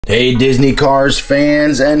Hey Disney Cars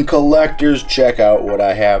fans and collectors, check out what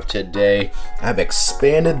I have today. I've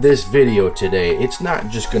expanded this video today. It's not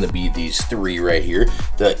just going to be these three right here.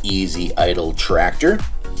 The Easy Idle Tractor,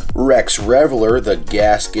 Rex Reveler, the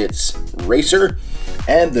Gaskits Racer,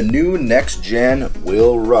 and the new Next Gen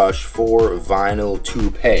Will Rush for Vinyl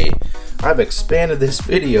Toupee. I've expanded this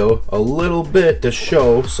video a little bit to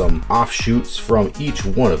show some offshoots from each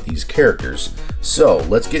one of these characters. So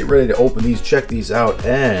let's get ready to open these, check these out,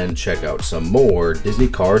 and check out some more Disney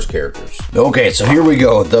Cars characters. Okay, so here we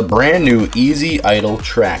go, the brand new Easy Idle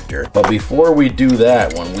Tractor. But before we do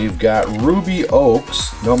that one, we've got Ruby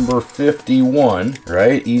Oaks, number 51,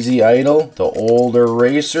 right? Easy Idle, the older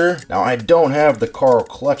racer. Now I don't have the Carl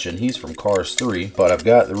Clutchin, he's from Cars 3, but I've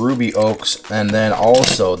got the Ruby Oaks, and then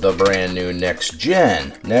also the brand new Next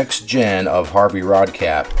Gen of Harvey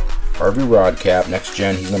Rodcap. Harvey Rodcap, Next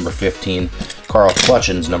Gen, he's number 15. Carl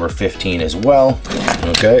Clutchin's number 15 as well.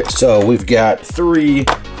 Okay, so we've got three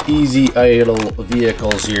Easy Idle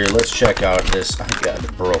vehicles here. Let's check out this. I got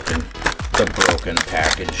the broken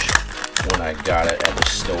package when I got it at the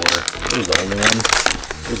store. It was the only one.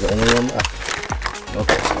 It was the only one left.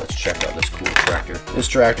 Okay, so let's check out this cool tractor. This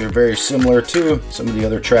tractor very similar to some of the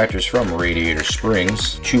other tractors from Radiator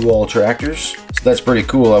Springs. Chew-all tractors. So that's pretty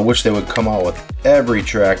cool. I wish they would come out with every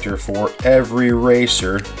tractor for every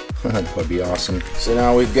racer. That would be awesome. So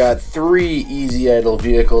now we've got three Easy Idle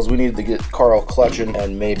vehicles. We need to get Carl Clutchin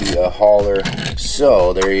and maybe a hauler.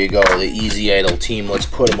 So there you go, the Easy Idle team. Let's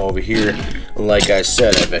put them over here. Like I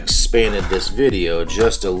said, I've expanded this video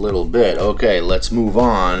just a little bit. Okay, let's move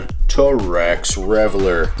on to Rex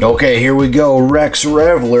Reveler. Okay, here we go, Rex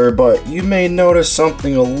Reveler, but you may notice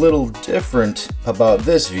something a little different about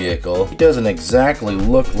this vehicle. He doesn't exactly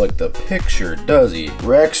look like the picture, does he?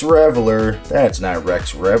 Rex Reveler, that's not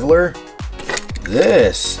Rex Reveler.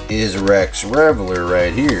 This is Rex Reveler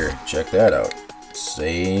right here. Check that out.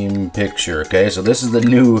 Same picture, okay? So this is the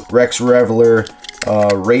new Rex Reveler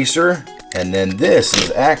racer, and then this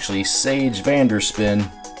is actually Sage Vanderspin.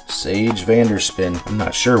 Sage Vanderspin. I'm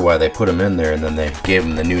not sure why they put him in there and then they gave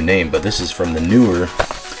him the new name, but this is from the newer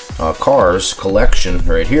Cars collection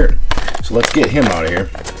right here. So let's get him out of here.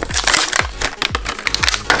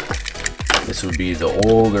 This would be the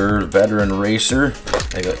older veteran racer,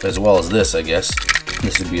 as well as this, I guess.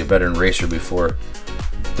 This would be a veteran racer before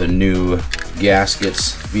the new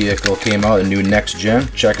Gaskits vehicle came out, the new Next Gen.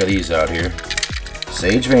 Check these out here.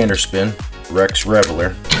 Sage Vanderspin, Rex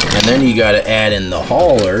Reveler. And then you got to add in the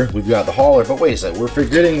hauler. We've got the hauler, but wait a second, we're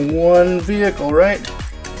forgetting one vehicle, right?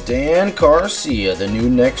 Dan Garcia, the new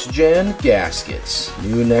Next Gen Gaskits.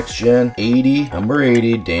 New Next Gen 80, number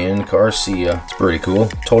 80, Dan Garcia. It's pretty cool.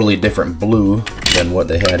 Totally different blue than what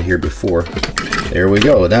they had here before. There we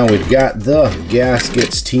go. Now we've got the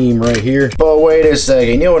Gaskits team right here. But wait a second,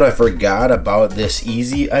 you know what I forgot about this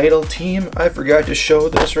Easy Idle team? I forgot to show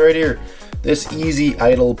this right here. This Easy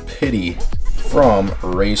Idle Pity from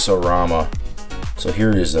Race-O-Rama. So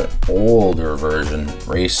here is an older version,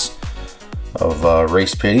 Race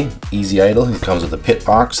Pity, Easy Idle. It comes with the pit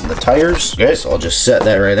box and the tires. Okay, so I'll just set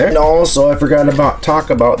that right there. And also, I forgot about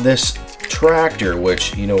talk about this tractor,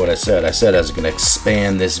 which, you know what I said? I said I was going to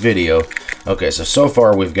expand this video. Okay, so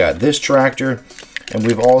far we've got this tractor, and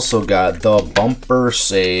we've also got the Bumper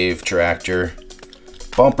Save tractor.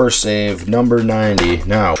 Bumper Save number 90.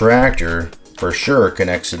 Now, tractor for sure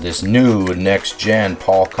connects to this new Next Gen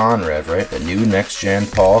Paul Conrev, right? The new Next Gen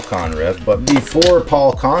Paul Conrev. But before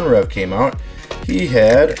Paul Conrev came out, he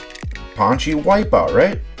had Paunchy Wipeout,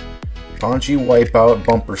 right? Paunchy Wipeout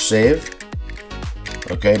Bumper Save.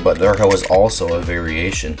 Okay, but there was also a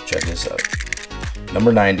variation. Check this out.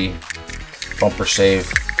 Number 90, Bumper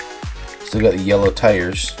Save. Still got the yellow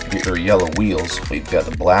tires, or yellow wheels. We've got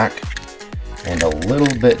the black and a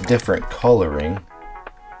little bit different coloring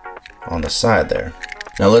on the side there.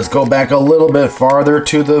 Now let's go back a little bit farther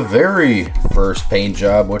to the very first paint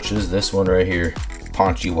job, which is this one right here.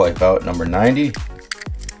 Paunchy Wipeout number 90.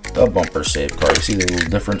 The Bumper Save car. You see the little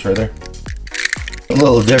difference right there? A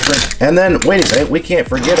little different. And then, wait a second, we can't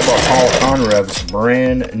forget about Paul Conrev's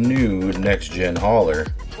brand new Next Gen hauler.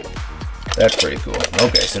 That's pretty cool.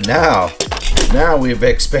 Okay, so now we've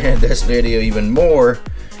expanded this video even more.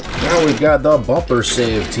 Now we've got the Bumper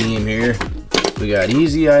Save team here. We got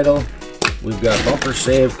Easy Idle, we've got Bumper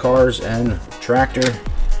Save cars and tractor,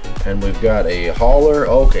 and we've got a hauler.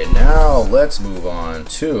 Okay, now let's move on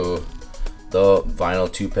to the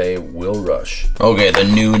Vinyl Toupee Will Rush. Okay, the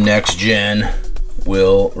new Next Gen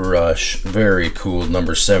Will Rush. Very cool,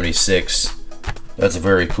 number 76. That's a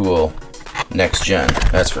very cool Next Gen,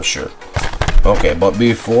 that's for sure. Okay, but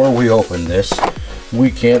before we open this, we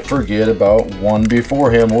can't forget about one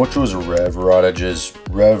before him, which was Rev Rodage's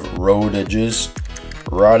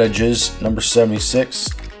number 76.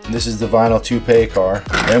 This is the Vinyl Toupee car.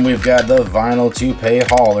 Then we've got the Vinyl Toupee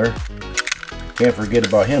hauler. Can't forget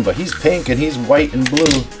about him, but he's pink and he's white and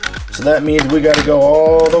blue. So that means we got to go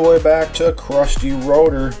all the way back to Krusty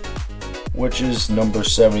Rotor, which is number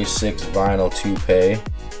 76 Vinyl Toupee.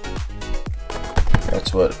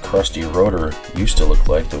 That's what Krusty Rotor used to look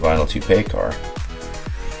like, the Vinyl Toupee car.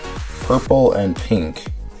 Purple and pink.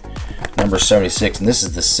 Number 76, and this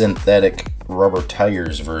is the synthetic rubber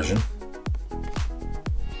tires version.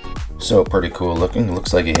 So pretty cool looking.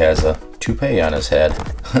 Looks like he has a toupee on his head.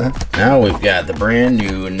 Now we've got the brand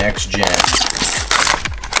new next gen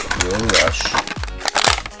Will Rush.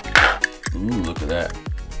 Ooh, look at that.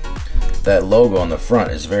 That logo on the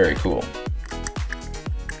front is very cool.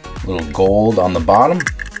 Little gold on the bottom.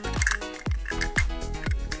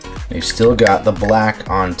 They've still got the black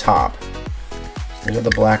on top. They got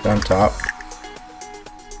the black on top.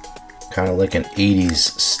 Kind of like an 80s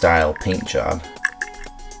style paint job.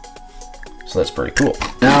 So that's pretty cool.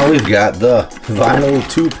 Now we've got the Vinyl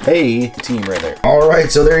Toupee team right there.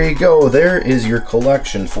 Alright, so there you go. There is your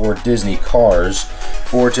collection for Disney cars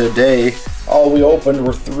for today. All we opened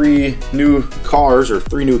were 3 new cars, or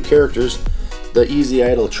 3 new characters. The Easy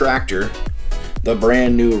Idle Tractor, the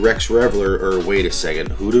brand new Rex Reveler, or wait a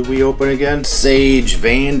second, who did we open again? Sage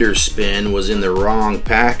Vanderspin was in the wrong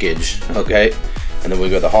package, okay. And then we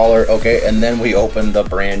got the hauler, okay, and then we opened the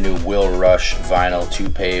brand new Will Rush Vinyl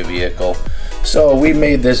Toupee vehicle. So we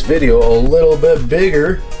made this video a little bit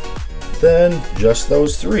bigger than just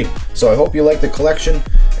those 3. So I hope you like the collection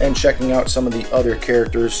and checking out some of the other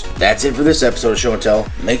characters. That's it for this episode of Show and Tell.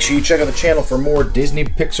 Make sure you check out the channel for more Disney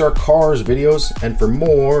Pixar Cars videos and for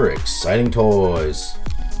more exciting toys.